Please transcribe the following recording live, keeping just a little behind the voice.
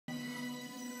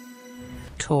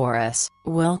Taurus,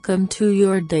 welcome to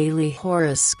your daily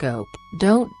horoscope.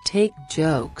 Don't take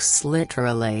jokes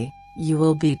literally, you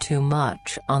will be too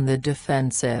much on the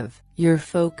defensive. You're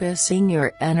focusing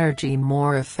your energy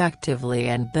more effectively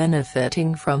and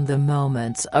benefiting from the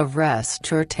moments of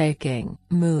rest you're taking.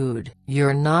 Mood: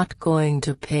 you're not going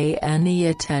to pay any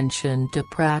attention to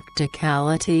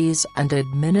practicalities and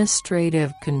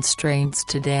administrative constraints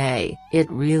today.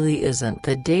 It really isn't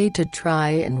the day to try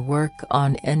and work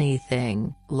on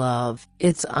anything. Love: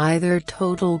 it's either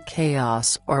total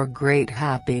chaos or great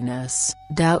happiness.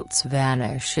 Doubts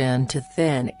vanish into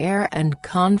thin air and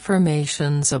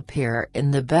confirmations appear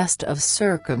in the best of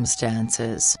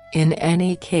circumstances. In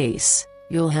any case,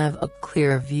 you'll have a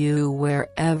clear view where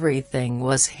everything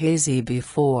was hazy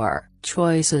before.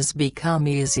 Choices become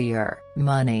easier.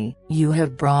 Money: you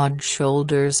have broad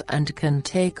shoulders and can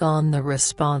take on the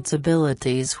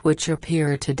responsibilities which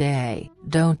appear today.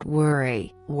 Don't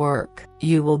worry. Work: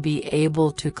 you will be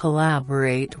able to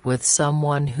collaborate with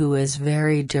someone who is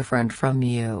very different from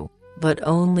you, but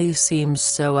only seems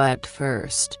so at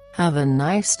first. Have a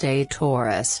nice day,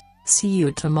 Taurus. See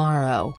you tomorrow.